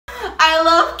I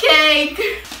love cake.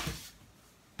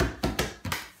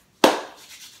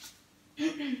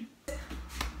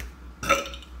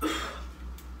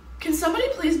 Can somebody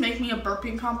please make me a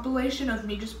burping compilation of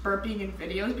me just burping in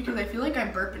videos, because I feel like I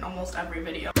burp in almost every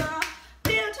video.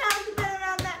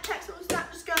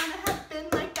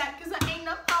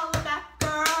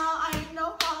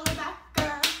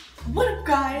 What up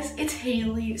guys, it's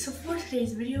Hailey. So for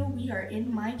today's video, we are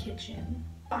in my kitchen.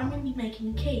 I'm gonna be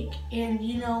making cake, and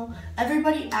you know,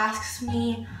 everybody asks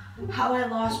me how I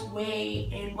lost weight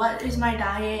and what is my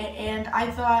diet, and I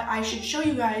thought I should show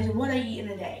you guys what I eat in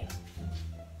a day.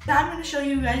 Now I'm gonna show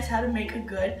you guys how to make a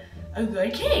good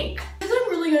cake. Because I'm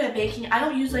really good at baking, I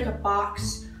don't use like a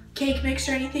box cake mix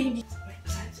or anything.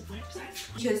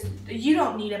 Because you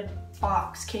don't need a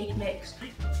box cake mix.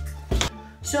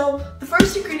 So the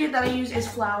first ingredient that I use is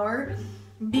flour,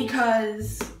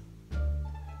 because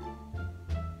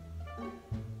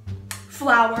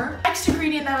Next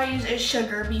ingredient that I use is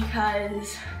sugar,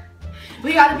 because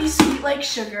we gotta be sweet like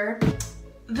sugar.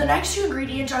 The next two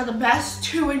ingredients are the best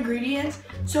two ingredients.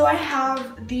 So I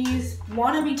have these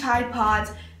wannabe Tide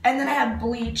Pods, and then I have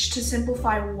bleach to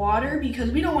simplify water,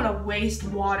 because we don't want to waste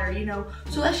water, you know.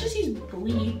 So let's just use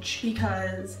bleach,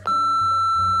 because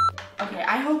okay,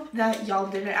 I hope that y'all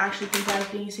didn't actually think I was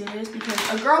being serious, because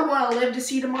a girl wanna live to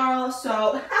see tomorrow,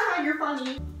 so you're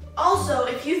funny. Also,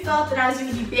 if you thought that I was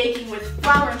gonna be baking with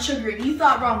flour and sugar, you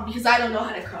thought wrong, because I don't know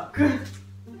how to cook.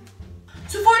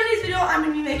 So for today's video, I'm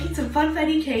gonna be making some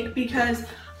funfetti cake, because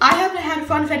I haven't had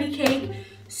funfetti cake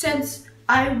since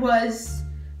I was,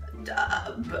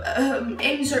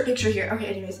 insert picture here. Okay,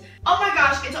 anyways. Oh my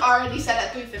gosh, it's already set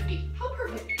at 3:50. How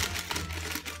perfect.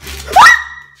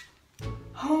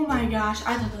 Oh my gosh,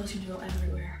 I thought that was gonna go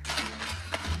everywhere.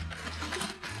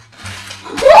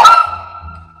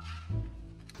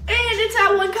 And it's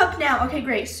at 1 cup now. Okay,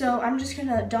 great. So I'm just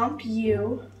gonna dump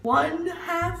you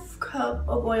 1/2 cup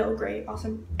of oil. Great,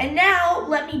 awesome. And now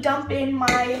let me dump in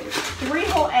my 3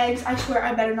 whole eggs. I swear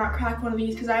I better not crack one of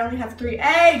these, because I only have 3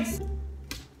 eggs.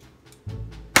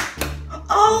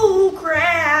 Oh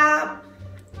crap.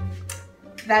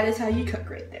 That is how you cook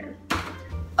right there.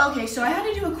 Okay, so I had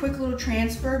to do a quick little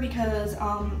transfer, because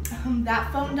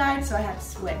that phone died, so I had to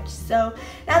switch. So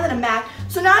now that I'm back,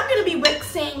 so now I'm gonna be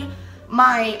mixing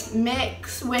my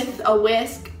mix with a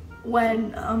whisk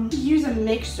when use a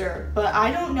mixer, but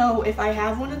I don't know if I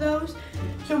have one of those.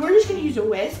 So we're just gonna use a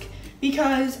whisk,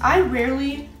 because I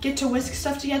rarely get to whisk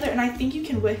stuff together, and I think you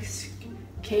can whisk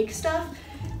cake stuff.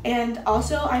 And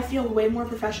also I feel way more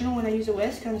professional when I use a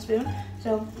whisk on a spoon.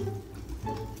 So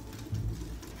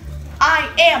I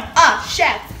am a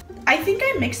chef. I think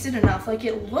I mixed it enough. Like,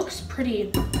 it looks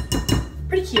pretty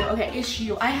cute. Okay,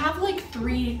 issue. I have like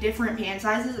 3 different pan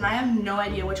sizes, and I have no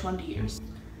idea which one to use.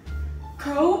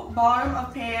 Coat bottom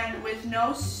of pan with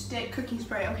no stick cooking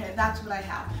spray. Okay, that's what I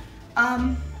have.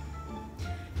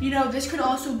 You know, this could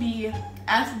also be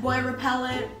F-boy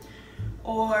repellent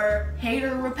or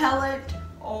hater repellent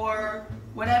or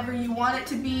whatever you want it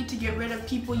to be to get rid of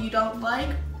people you don't like,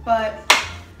 but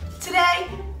today,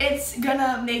 it's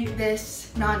gonna make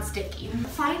this non-sticky.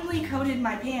 Finally coated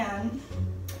my pan.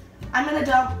 I'm gonna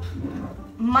dump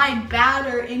my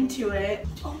batter into it.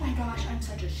 Oh my gosh, I'm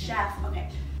such a chef. Okay.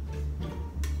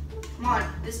 Come on,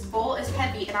 this bowl is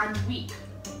heavy and I'm weak.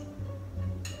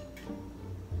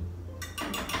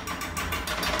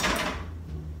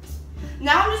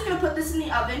 Now I'm just gonna put this in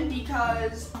the oven,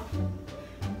 because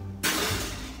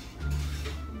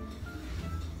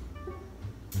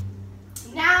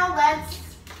now let's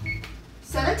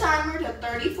set a timer to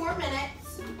 34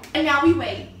 minutes, and now we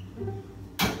wait.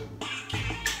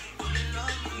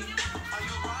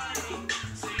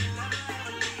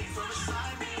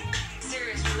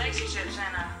 Serious relationships,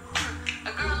 and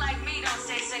a girl like me don't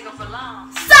stay single for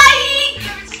long. Psych!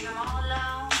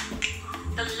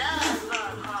 The love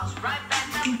bug calls right back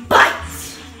up. But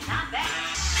Not bad.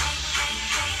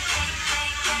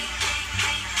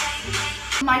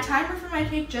 my timer for my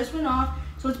cake just went off,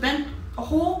 so it's been a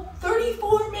whole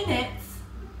 34 minutes.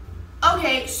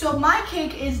 Okay, so my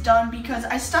cake is done, because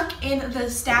I stuck in the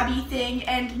stabby thing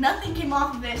and nothing came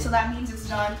off of it, so that means it's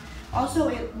done. Also,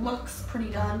 it looks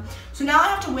pretty done. So now I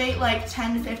have to wait like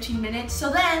 10 to 15 minutes, so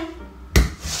then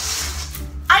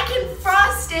I can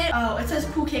frost it. Oh, it says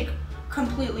cool cake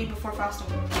completely before frosting.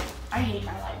 I hate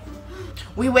my life.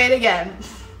 We wait again.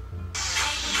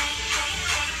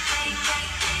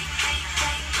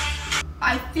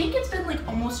 I think it's been like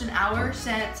almost an hour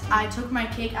since I took my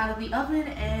cake out of the oven,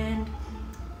 and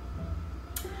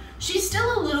She's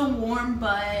still a little warm,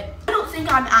 but I don't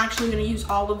think I'm actually gonna use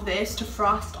all of this to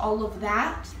frost all of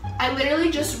that. I literally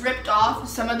just ripped off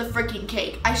some of the freaking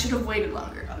cake. I should have waited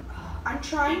longer. I'm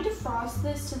trying to frost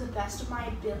this to the best of my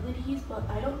abilities, but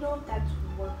I don't know if that's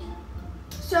working.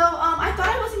 So I thought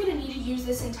I wasn't gonna need to use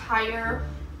this entire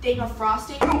thing of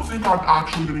frosting. I don't think I'm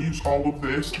actually gonna use all of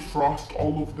this to frost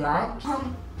all of that.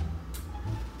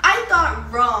 I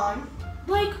thought wrong.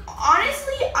 Like,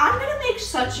 honestly, I'm gonna make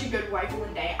such a good wife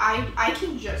one day. I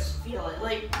can just feel it.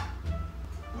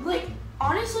 Like,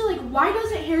 honestly, like, why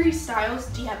doesn't Harry Styles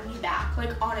DM me back? Like,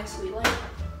 honestly, like,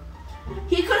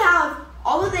 he could have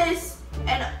all of this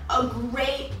and a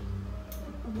great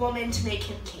woman to make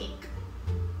him cake.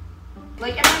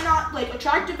 Like, am I not, like,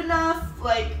 attractive enough?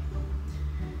 Like,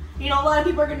 you know, a lot of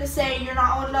people are gonna say you're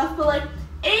not old enough, but, like,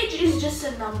 age is just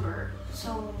a number,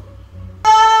 so.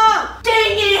 Oh,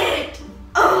 dang it!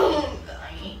 Oh, I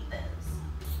hate this.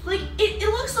 Like, it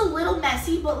looks a little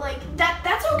messy, but, like,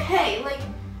 that's okay. Like,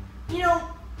 you know,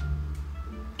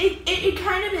 it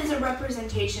kind of is a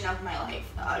representation of my life.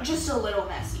 Just a little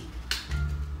messy.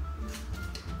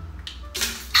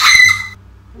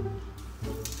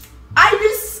 I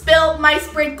just spilled my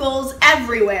sprinkles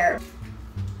everywhere.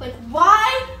 Like,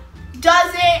 why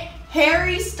doesn't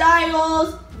Harry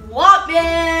Styles want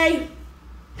me?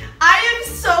 I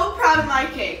am so proud of my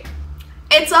cake.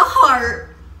 It's a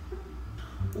heart.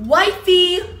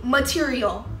 Wifey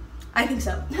material. I think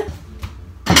so.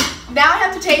 Now I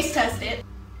have to taste test it.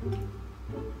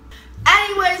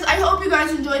 Anyways, I hope you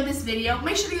guys enjoyed this video.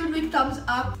 Make sure to give it a big thumbs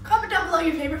up. Comment down below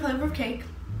your favorite flavor of cake.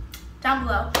 Down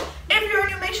below. If you're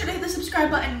new, make sure to hit the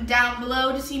subscribe button down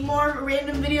below to see more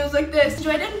random videos like this.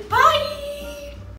 Enjoyed it. Bye!